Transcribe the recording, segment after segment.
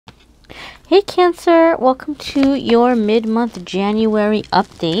Hey Cancer, welcome to your mid-month January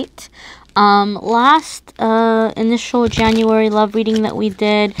update. Last initial January love reading that we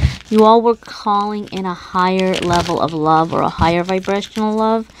did, you all were calling in a higher level of love or a higher vibrational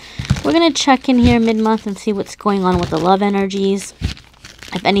love. We're going to check in here mid-month and see what's going on with the love energies.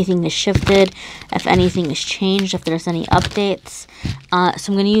 If anything has shifted, if anything has changed, if there's any updates.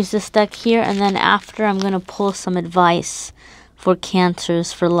 So I'm going to use this deck here, and then after I'm going to pull some advice for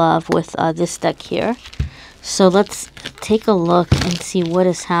Cancers for love with this deck here. So let's take a look and see what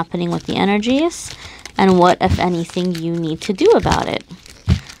is happening with the energies and what, if anything, you need to do about it.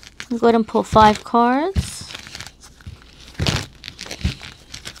 I'll go ahead and pull 5 cards.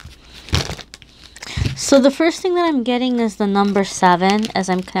 So the first thing that I'm getting is the number 7 as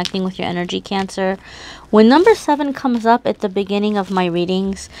I'm connecting with your energy, Cancer. When number 7 comes up at the beginning of my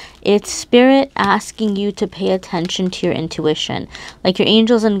readings, it's Spirit asking you to pay attention to your intuition. Like your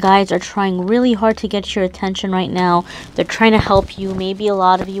angels and guides are trying really hard to get your attention right now. They're trying to help you. Maybe a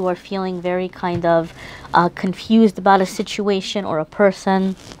lot of you are feeling very kind of confused about a situation or a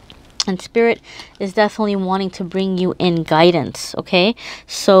person. And Spirit is definitely wanting to bring you in guidance, okay?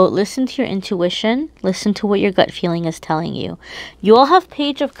 So listen to your intuition. Listen to what your gut feeling is telling you. You all have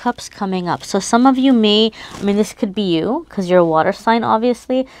Page of Cups coming up. So some of you may, this could be you because you're a water sign,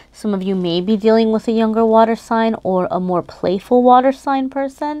 obviously. Some of you may be dealing with a younger water sign or a more playful water sign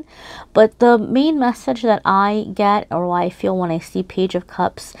person. But the main message that I get, or what I feel when I see Page of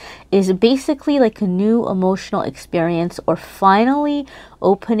Cups, is basically like a new emotional experience, or finally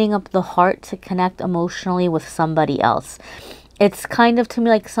opening up the heart to connect emotionally with somebody else. It's kind of to me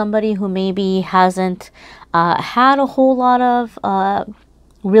like somebody who maybe hasn't had a whole lot of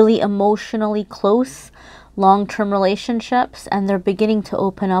really emotionally close long-term relationships, and they're beginning to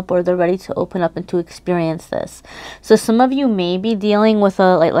open up, or they're ready to open up and to experience this. So some of you may be dealing with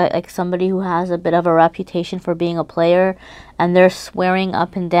a like somebody who has a bit of a reputation for being a player, and they're swearing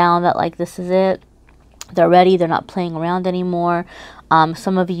up and down that like this is it. They're ready. They're not playing around anymore.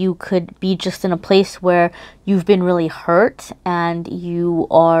 Some of you could be just in a place where you've been really hurt and you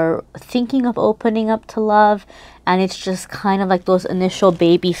are thinking of opening up to love. And it's just kind of like those initial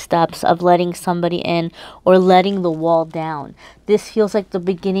baby steps of letting somebody in or letting the wall down. This feels like the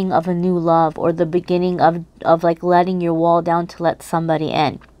beginning of a new love, or the beginning of like letting your wall down to let somebody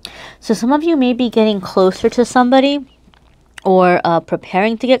in. So some of you may be getting closer to somebody, or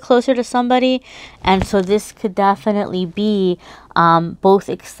preparing to get closer to somebody, and so this could definitely be both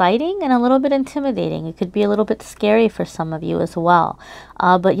exciting and a little bit intimidating. It could be a little bit scary for some of you as well.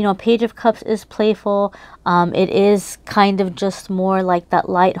 But you know, Page of Cups is playful. It is kind of just more like that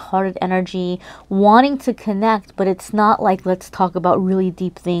light-hearted energy, wanting to connect, but it's not like let's talk about really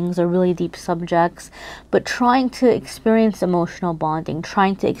deep things or really deep subjects, but trying to experience emotional bonding,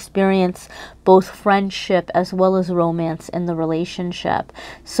 trying to experience both friendship as well as romance in the relationship.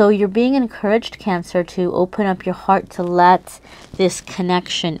 So you're being encouraged, Cancer, to open up your heart to let this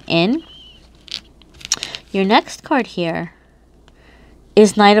connection in. Your next card here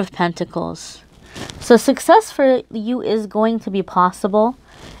is Knight of Pentacles. So success for you is going to be possible,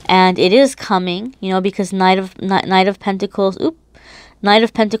 and it is coming, you know, because Knight of Pentacles, Knight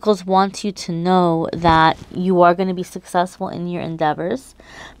of Pentacles wants you to know that you are going to be successful in your endeavors,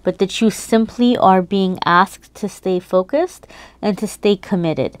 but that you simply are being asked to stay focused and to stay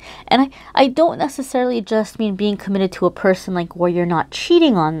committed. And I don't necessarily just mean being committed to a person like where you're not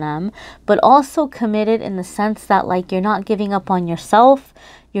cheating on them, but also committed in the sense that like you're not giving up on yourself.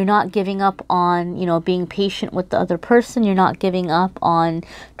 You're not giving up on, you know, being patient with the other person. You're not giving up on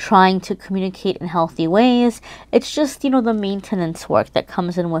trying to communicate in healthy ways. It's just, you know, the maintenance work that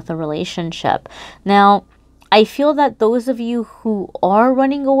comes in with a relationship. Now, I feel that those of you who are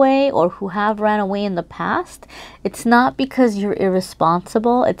running away or who have ran away in the past, it's not because you're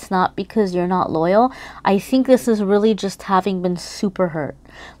irresponsible. It's not because you're not loyal. I think this is really just having been super hurt.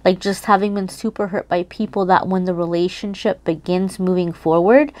 Like just having been super hurt by people that when the relationship begins moving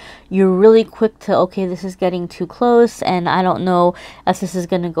forward, you're really quick to, okay, this is getting too close and I don't know if this is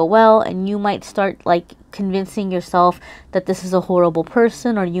going to go well. And you might start like convincing yourself that this is a horrible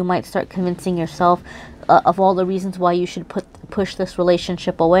person, or you might start convincing yourself of all the reasons why you should push this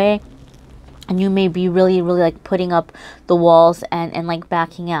relationship away. And you may be really, really like putting up the walls and like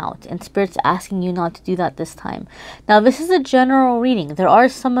backing out. And Spirit's asking you not to do that this time. Now, this is a general reading. There are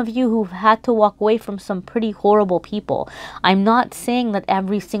some of you who've had to walk away from some pretty horrible people. I'm not saying that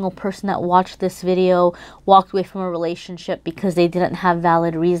every single person that watched this video walked away from a relationship because they didn't have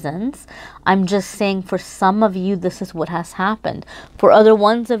valid reasons. I'm just saying for some of you, this is what has happened. For other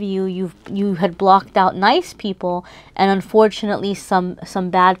ones of you, you had blocked out nice people, and unfortunately some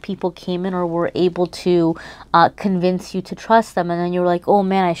bad people came in or were able to convince you to trust them, and then you were like, oh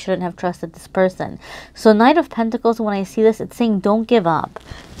man, I shouldn't have trusted this person. So Knight of Pentacles, when I see this, it's saying don't give up.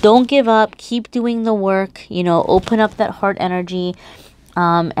 Don't give up. Keep doing the work. You know, open up that heart energy.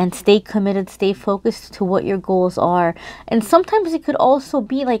 And stay committed, stay focused to what your goals are. And sometimes it could also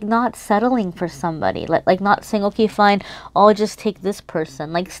be like not settling for somebody, like not saying, okay, fine, I'll just take this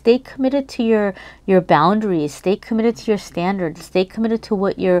person. Like, stay committed to your boundaries, stay committed to your standards, stay committed to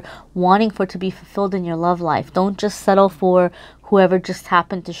what you're wanting for to be fulfilled in your love life. Don't just settle for whoever just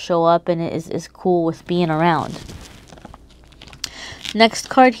happened to show up and is cool with being around. Next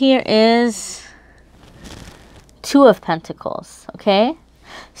card here is Two of Pentacles, okay?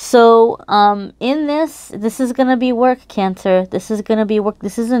 So in this is going to be work, Cancer. This is going to be work.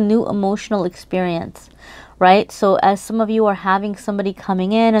 This is a new emotional experience, right? So as some of you are having somebody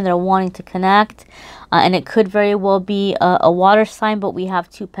coming in and they're wanting to connect, and it could very well be a water sign, but we have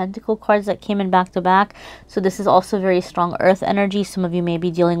two pentacle cards that came in back to back. So this is also very strong earth energy. Some of you may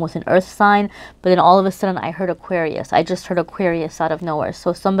be dealing with an earth sign, but then all of a sudden I heard Aquarius. I just heard Aquarius out of nowhere.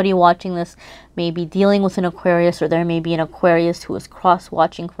 So somebody watching this may be dealing with an Aquarius, or there may be an Aquarius who is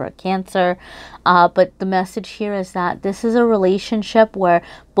cross-watching for a Cancer. But the message here is that this is a relationship where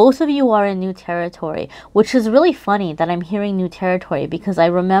both of you are in new territory, which is really funny that I'm hearing new territory, because I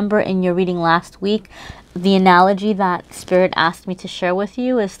remember in your reading last week, the analogy that Spirit asked me to share with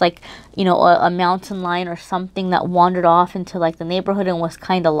you is like, you know, a mountain lion or something that wandered off into like the neighborhood and was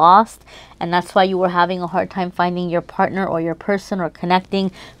kind of lost. And that's why you were having a hard time finding your partner or your person or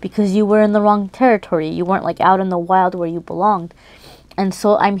connecting, because you were in the wrong territory. You weren't like out in the wild where you belonged. And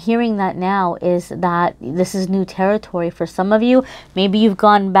so I'm hearing that now is that this is new territory for some of you. Maybe you've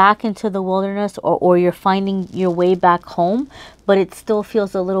gone back into the wilderness, or you're finding your way back home, but it still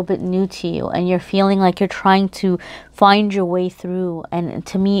feels a little bit new to you. And you're feeling like you're trying to find your way through. And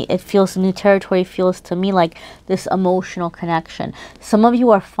to me, it feels new territory feels to me like this emotional connection. Some of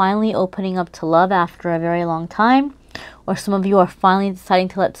you are finally opening up to love after a very long time. Or some of you are finally deciding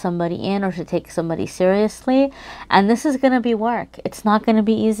to let somebody in or to take somebody seriously. And this is going to be work. It's not going to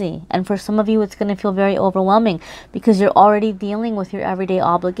be easy. And for some of you, it's going to feel very overwhelming, because you're already dealing with your everyday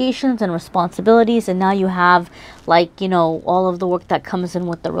obligations and responsibilities. And now you have, like, you know, all of the work that comes in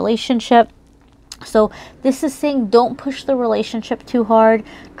with the relationship. So this is saying don't push the relationship too hard.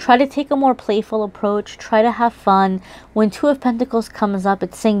 Try to take a more playful approach. Try to have fun. When Two of Pentacles comes up,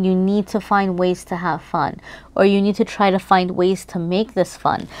 it's saying you need to find ways to have fun, or you need to try to find ways to make this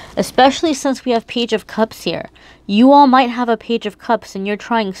fun, especially since we have Page of Cups here. You all might have a Page of Cups and you're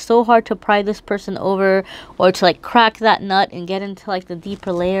trying so hard to pry this person over, or to like crack that nut and get into like the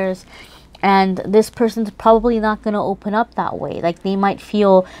deeper layers. And this person's probably not going to open up that way. Like, they might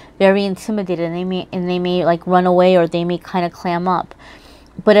feel very intimidated, and they may like run away, or they may kind of clam up.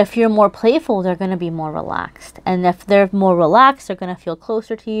 But if you're more playful, they're going to be more relaxed. And if they're more relaxed, they're going to feel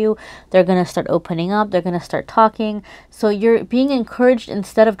closer to you. They're going to start opening up. They're going to start talking. So you're being encouraged,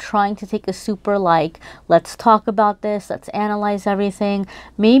 instead of trying to take a super like, let's talk about this, let's analyze everything.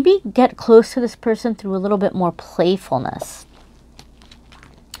 Maybe get close to this person through a little bit more playfulness.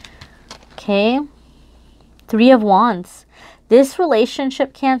 Okay, Three of Wands. This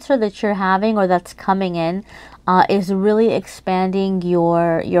relationship, Cancer, that you're having or that's coming in is really expanding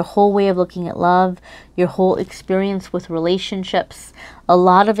your whole way of looking at love, your whole experience with relationships. A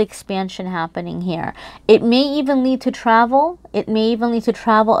lot of expansion happening here. It may even lead to travel. It may even lead to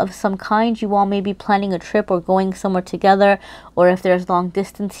travel of some kind. You all may be planning a trip or going somewhere together, or if there's long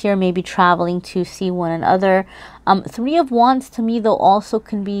distance here, maybe traveling to see one another. Three of Wands to me, though, also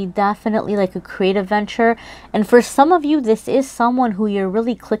can be definitely like a creative venture. And for some of you, this is someone who you're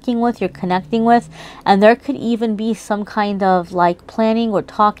really clicking with, you're connecting with, and there could even be some kind of like planning or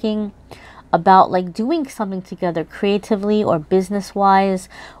talking about like doing something together creatively or business-wise,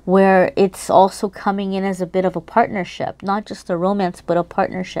 where it's also coming in as a bit of a partnership, not just a romance, but a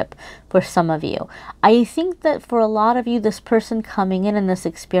partnership for some of you. I think that for a lot of you, this person coming in this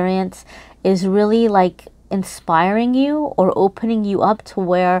experience is really like inspiring you or opening you up to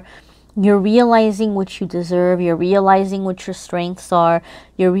where You're realizing what you deserve. You're realizing what your strengths are.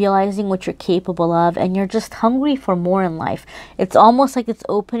 You're realizing what you're capable of. And you're just hungry for more in life. It's almost like it's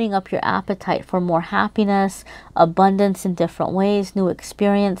opening up your appetite for more happiness, abundance in different ways, new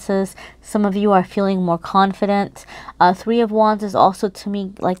experiences. Some of you are feeling more confident. Three of Wands is also, to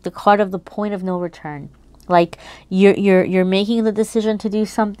me, like the card of the point of no return. Like you're making the decision to do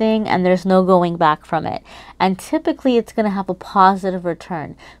something and there's no going back from it. And typically it's going to have a positive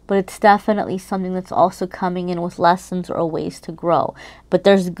return, but it's definitely something that's also coming in with lessons or ways to grow. But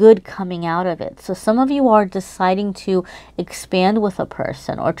there's good coming out of it. So some of you are deciding to expand with a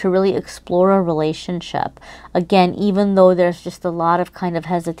person or to really explore a relationship. Again, even though there's just a lot of kind of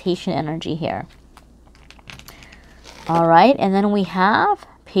hesitation energy here. All right, and then we have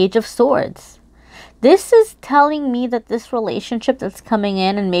Page of Swords. This is telling me that this relationship that's coming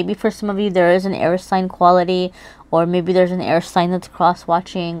in, and maybe for some of you there is an air sign quality, or maybe there's an air sign that's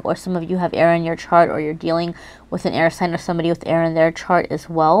cross-watching, or some of you have air in your chart, or you're dealing with an air sign or somebody with air in their chart as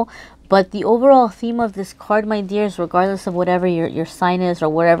well. But the overall theme of this card, my dears, regardless of whatever your sign is or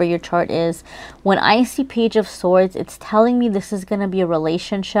wherever your chart is, when I see Page of Swords, it's telling me this is going to be a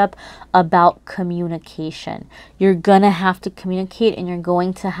relationship about communication. You're going to have to communicate and you're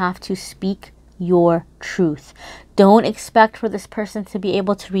going to have to speak your truth. Don't expect for this person to be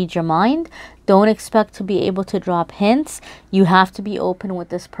able to read your mind. Don't expect to be able to drop hints. You have to be open with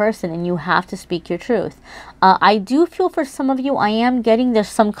this person and you have to speak your truth. I do feel for some of you, I am getting there's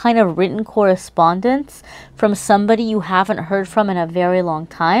some kind of written correspondence from somebody you haven't heard from in a very long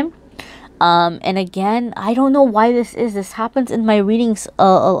time. And again, I don't know why this is. This happens in my readings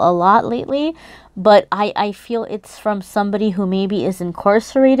a lot lately, but I feel it's from somebody who maybe is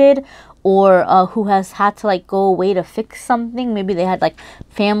incarcerated or who has had to like go away to fix something. Maybe they had like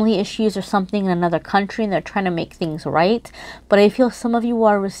family issues or something in another country and they're trying to make things right. But I feel some of you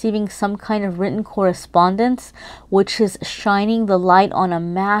are receiving some kind of written correspondence which is shining the light on a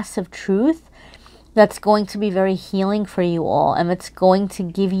massive truth that's going to be very healing for you all, and it's going to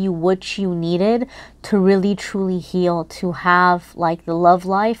give you what you needed to really truly heal, to have like the love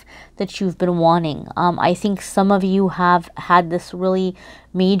life that you've been wanting. I think some of you have had this really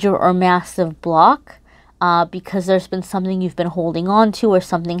major or massive block because there's been something you've been holding on to or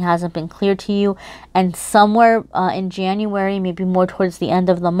something hasn't been clear to you, and somewhere in January, maybe more towards the end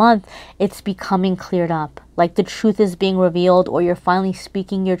of the month, it's becoming cleared up. Like the truth is being revealed, or you're finally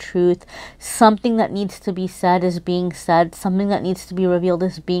speaking your truth. Something that needs to be said is being said. Something that needs to be revealed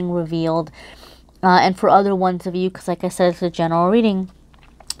is being revealed. And for other ones of you, because like I said, it's a general reading,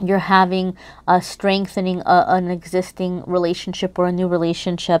 you're having a strengthening an existing relationship or a new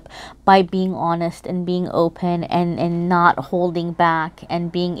relationship by being honest and being open and not holding back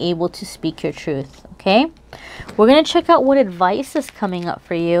and being able to speak your truth. Okay, we're going to check out what advice is coming up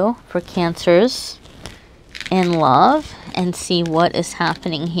for you for Cancers in love and see what is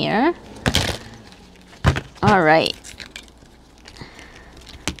happening here. All right,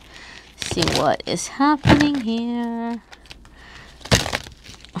 see what is happening here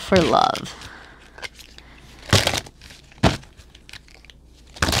for love.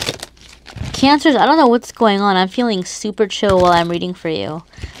 Cancers, I don't know what's going on. I'm feeling super chill while I'm reading for you.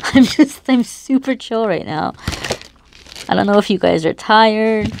 I'm super chill right now. I don't know if you guys are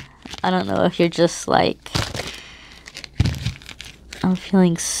tired. I don't know if you're just like, I'm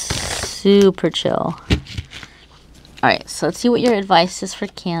feeling super chill. Alright, so let's see what your advice is for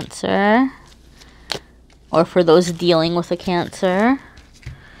Cancer. Or for those dealing with a Cancer.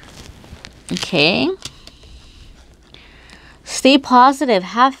 Okay. Stay positive.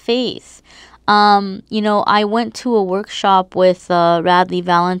 Have faith. You know, I went to a workshop with Radleigh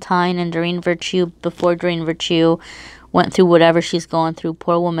Valentine and Doreen Virtue before Doreen Virtue went through whatever she's going through,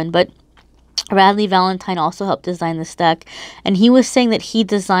 poor woman. But Radleigh Valentine also helped design this deck. And he was saying that he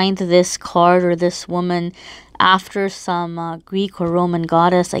designed this card or this woman after some Greek or Roman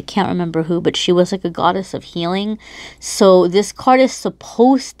goddess. I can't remember who, but she was like a goddess of healing. So this card is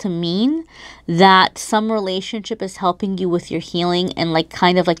supposed to mean that some relationship is helping you with your healing and like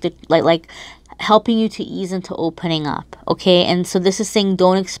kind of like the like helping you to ease into opening up. Okay, and so this is saying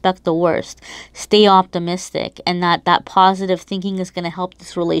don't expect the worst, stay optimistic, and that positive thinking is going to help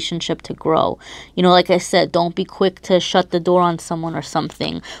this relationship to grow. You know, like I said, don't be quick to shut the door on someone or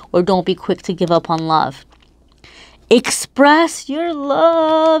something, or don't be quick to give up on love. Express your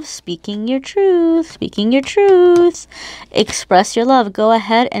love, speaking your truth, speaking your truth. Express your love. Go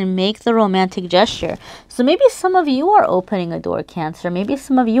ahead and make the romantic gesture. So maybe some of you are opening a door, Cancer. Maybe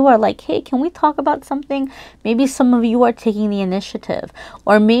some of you are like, hey, can we talk about something? Maybe some of you are taking the initiative.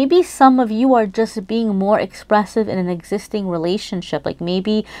 Or maybe some of you are just being more expressive in an existing relationship. Like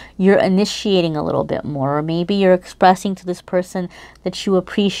maybe you're initiating a little bit more. Or maybe you're expressing to this person that you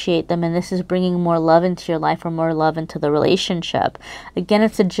appreciate them, and this is bringing more love into your life or more love into the relationship. Again,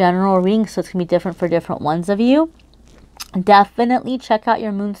 it's a general reading, so it's going to be different for different ones of you. Definitely check out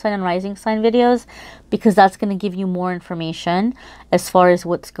your moon sign and rising sign videos, because that's going to give you more information as far as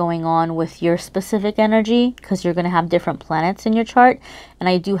what's going on with your specific energy, because you're going to have different planets in your chart. And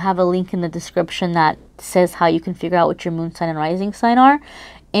I do have a link in the description that says how you can figure out what your moon sign and rising sign are.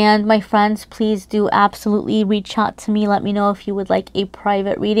 And my friends, please do absolutely reach out to me. Let me know if you would like a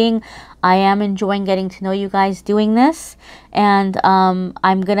private reading. I am enjoying getting to know you guys doing this. And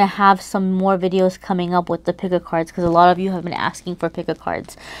I'm going to have some more videos coming up with the pick a cards, because a lot of you have been asking for pick a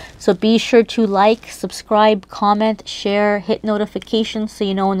cards. So be sure to like, subscribe, comment, share, hit notifications so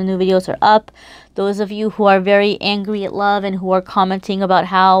you know when the new videos are up. Those of you who are very angry at love and who are commenting about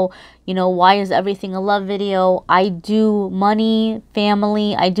how, you know, why is everything a love video? I do money,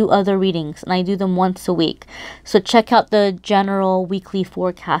 family, I do other readings, and I do them once a week. So check out the general weekly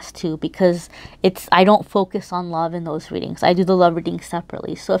forecast too, because I don't focus on love in those readings. I do the love readings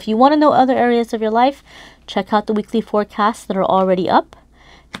separately. So if you want to know other areas of your life, check out the weekly forecasts that are already up.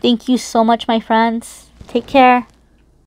 Thank you so much, my friends. Take care.